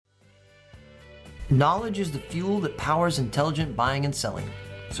Knowledge is the fuel that powers intelligent buying and selling.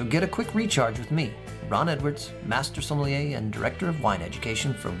 So get a quick recharge with me, Ron Edwards, Master Sommelier and Director of Wine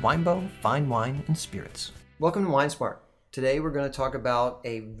Education for Winebow, Fine Wine, and Spirits. Welcome to Wine Smart. Today we're going to talk about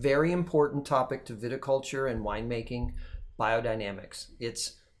a very important topic to viticulture and winemaking, biodynamics.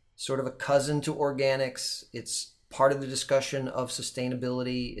 It's sort of a cousin to organics. It's part of the discussion of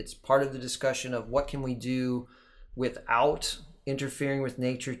sustainability. It's part of the discussion of what can we do without interfering with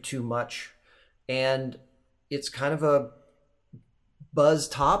nature too much. And it's kind of a buzz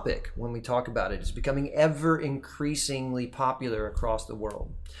topic when we talk about it. It's becoming ever increasingly popular across the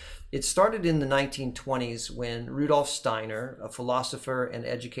world. It started in the 1920s when Rudolf Steiner, a philosopher and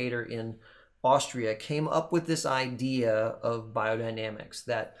educator in Austria, came up with this idea of biodynamics,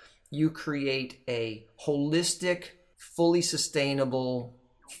 that you create a holistic, fully sustainable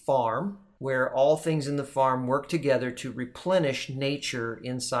farm where all things in the farm work together to replenish nature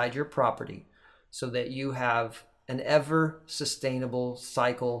inside your property, so that you have an ever sustainable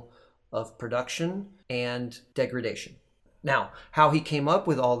cycle of production and degradation. Now, how he came up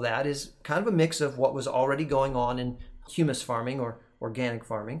with all that is kind of a mix of what was already going on in humus farming or organic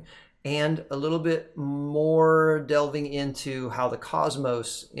farming, and a little bit more delving into how the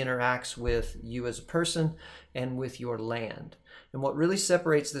cosmos interacts with you as a person and with your land. And what really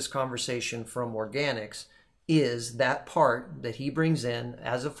separates this conversation from organics is that part that he brings in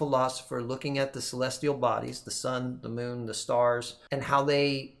as a philosopher, looking at the celestial bodies, the sun, the moon, the stars, and how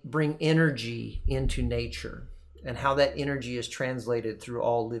they bring energy into nature and how that energy is translated through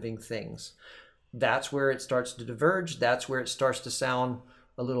all living things. That's where it starts to diverge. That's where it starts to sound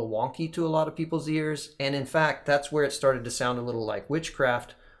a little wonky to a lot of people's ears. And in fact, that's where it started to sound a little like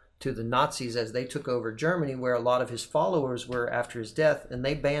witchcraft to the Nazis as they took over Germany, where a lot of his followers were after his death, and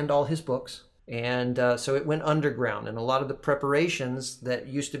they banned all his books. And so it went underground, and a lot of the preparations that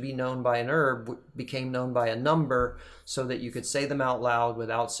used to be known by an herb became known by a number, so that you could say them out loud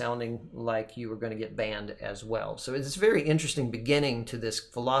without sounding like you were going to get banned as well. So it's a very interesting beginning to this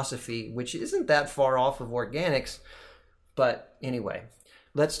philosophy, which isn't that far off of organics. But anyway,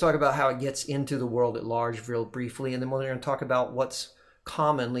 let's talk about how it gets into the world at large real briefly, and then we're going to talk about what's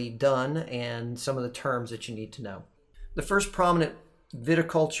commonly done and some of the terms that you need to know. The first prominent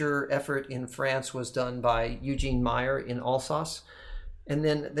viticulture effort in France was done by Eugene Meyer in Alsace, and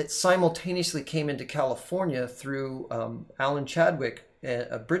then that simultaneously came into California through Alan Chadwick,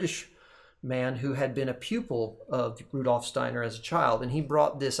 a British man who had been a pupil of Rudolf Steiner as a child, and he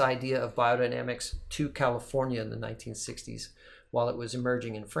brought this idea of biodynamics to California in the 1960s while it was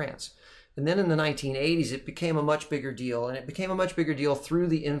emerging in France. And then in the 1980s, it became a much bigger deal, and it became a much bigger deal through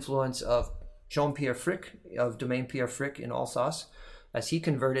the influence of Jean-Pierre Frick of Domaine Pierre Frick in Alsace, as he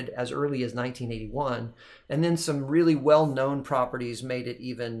converted as early as 1981. And then some really well-known properties made it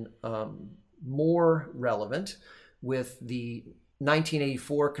even more relevant with the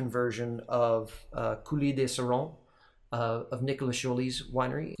 1984 conversion of Coulis des Serrans of Nicolas Joly's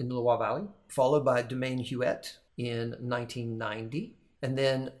winery in the Loire Valley, followed by Domaine Huet in 1990. And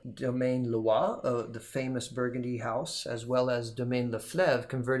then Domaine Loire, the famous Burgundy house, as well as Domaine Le Fleuve,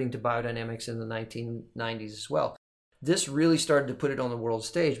 converting to biodynamics in the 1990s as well. This really started to put it on the world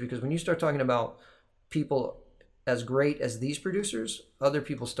stage, because when you start talking about people as great as these producers, other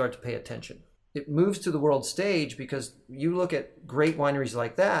people start to pay attention. It moves to the world stage because you look at great wineries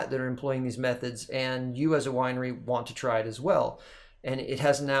like that are employing these methods, and you as a winery want to try it as well. And it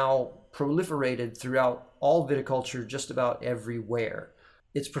has now proliferated throughout all viticulture just about everywhere.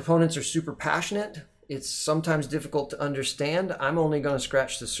 Its proponents are super passionate. It's sometimes difficult to understand. I'm only going to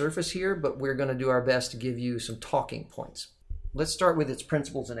scratch the surface here, but we're going to do our best to give you some talking points. Let's start with its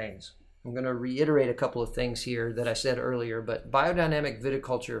principles and aims. I'm going to reiterate a couple of things here that I said earlier, but biodynamic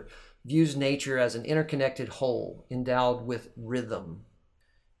viticulture views nature as an interconnected whole endowed with rhythm.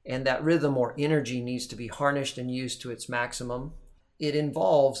 And that rhythm or energy needs to be harnessed and used to its maximum. It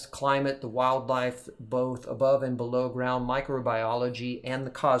involves climate, the wildlife, both above and below ground, microbiology, and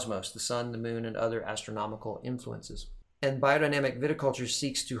the cosmos, the sun, the moon, and other astronomical influences. And biodynamic viticulture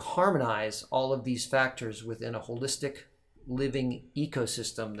seeks to harmonize all of these factors within a holistic living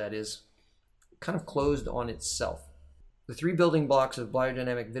ecosystem that is kind of closed on itself. The three building blocks of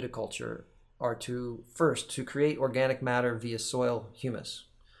biodynamic viticulture are to create organic matter via soil humus.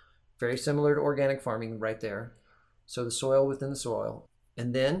 Very similar to organic farming right there. So the soil within the soil.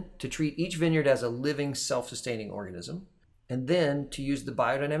 And then to treat each vineyard as a living, self-sustaining organism. And then to use the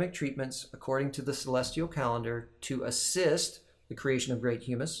biodynamic treatments according to the celestial calendar to assist the creation of great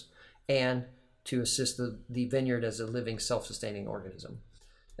humus and to assist the vineyard as a living, self-sustaining organism.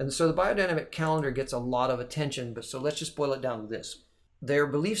 And so the biodynamic calendar gets a lot of attention, but so let's just boil it down to this. Their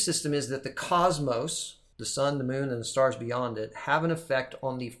belief system is that the cosmos, the sun, the moon, and the stars beyond it, have an effect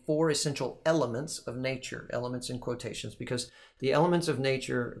on the 4 essential elements of nature, elements in quotations, because the elements of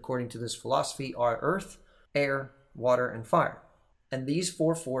nature, according to this philosophy, are earth, air, water, and fire. And these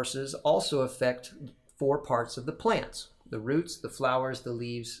 4 forces also affect 4 parts of the plants: the roots, the flowers, the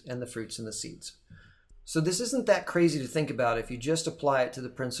leaves, and the fruits and the seeds. So this isn't that crazy to think about if you just apply it to the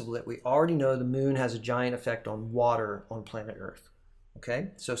principle that we already know the moon has a giant effect on water on planet Earth. Okay,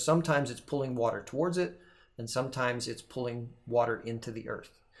 so sometimes it's pulling water towards it, and sometimes it's pulling water into the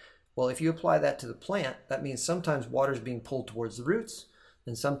earth. Well, if you apply that to the plant, that means sometimes water is being pulled towards the roots,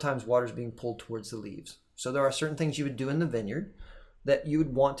 and sometimes water is being pulled towards the leaves. So there are certain things you would do in the vineyard that you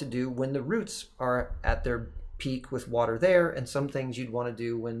would want to do when the roots are at their peak with water there, and some things you'd want to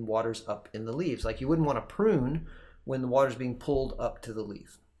do when water's up in the leaves. Like you wouldn't want to prune when the water's being pulled up to the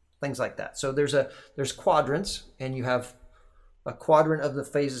leaf. Things like that. So there's quadrants, and you have a quadrant of the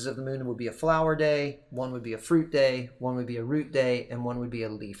phases of the moon would be a flower day, one would be a fruit day, one would be a root day, and one would be a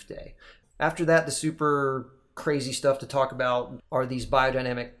leaf day. After that, the super crazy stuff to talk about are these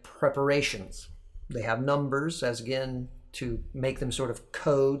biodynamic preparations. They have numbers, as again, to make them sort of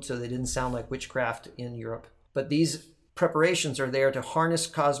code so they didn't sound like witchcraft in Europe. But these preparations are there to harness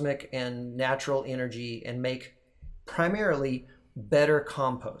cosmic and natural energy and make primarily better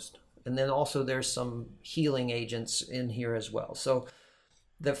compost. And then also there's some healing agents in here as well. So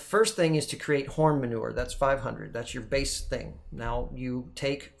the first thing is to create horn manure. That's 500. That's your base thing. Now you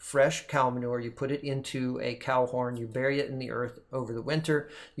take fresh cow manure, you put it into a cow horn, you bury it in the earth over the winter,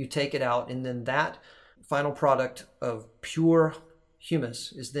 you take it out, and then that final product of pure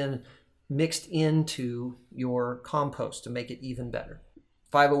humus is then mixed into your compost to make it even better.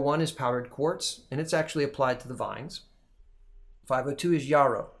 501 is powdered quartz, and it's actually applied to the vines. 502 is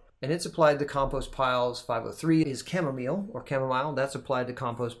yarrow, and it's applied to compost piles. 503 is chamomile or chamomile, that's applied to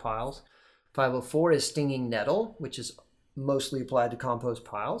compost piles. 504 is stinging nettle, which is mostly applied to compost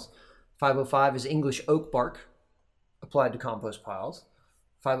piles. 505 is English oak bark, applied to compost piles.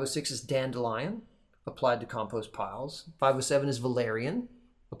 506 is dandelion, applied to compost piles. 507 is valerian,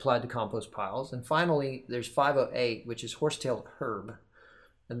 applied to compost piles. And finally, there's 508, which is horsetail herb.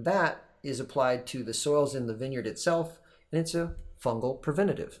 And that is applied to the soils in the vineyard itself, and it's a fungal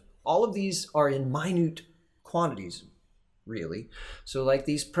preventative. All of these are in minute quantities, really. So like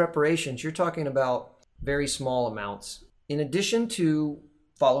these preparations, you're talking about very small amounts. In addition to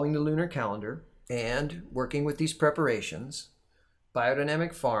following the lunar calendar and working with these preparations,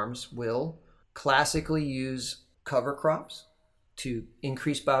 biodynamic farms will classically use cover crops to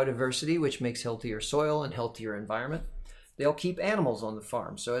increase biodiversity, which makes healthier soil and healthier environment. They'll keep animals on the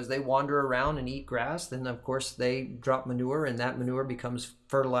farm. So as they wander around and eat grass, then of course they drop manure, and that manure becomes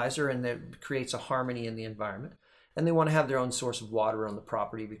fertilizer, and that creates a harmony in the environment. And they want to have their own source of water on the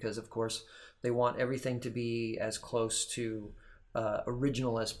property because of course they want everything to be as close to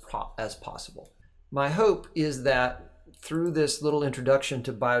original as possible. My hope is that through this little introduction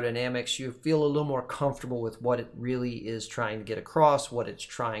to biodynamics, you feel a little more comfortable with what it really is trying to get across, what it's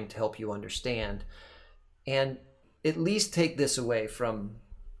trying to help you understand, and at least take this away from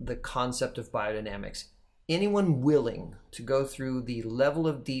the concept of biodynamics. Anyone willing to go through the level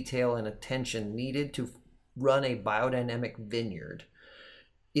of detail and attention needed to run a biodynamic vineyard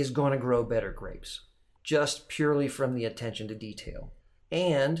is going to grow better grapes, just purely from the attention to detail.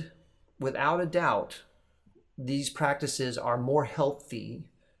 And without a doubt, these practices are more healthy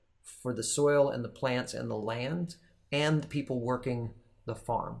for the soil and the plants and the land and the people working the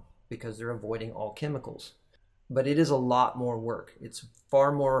farm because they're avoiding all chemicals. But it is a lot more work. It's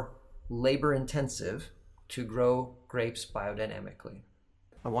far more labor intensive to grow grapes biodynamically.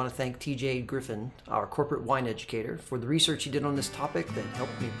 I want to thank TJ Griffin, our corporate wine educator, for the research he did on this topic that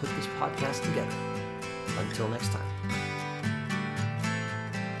helped me put this podcast together. Until next time.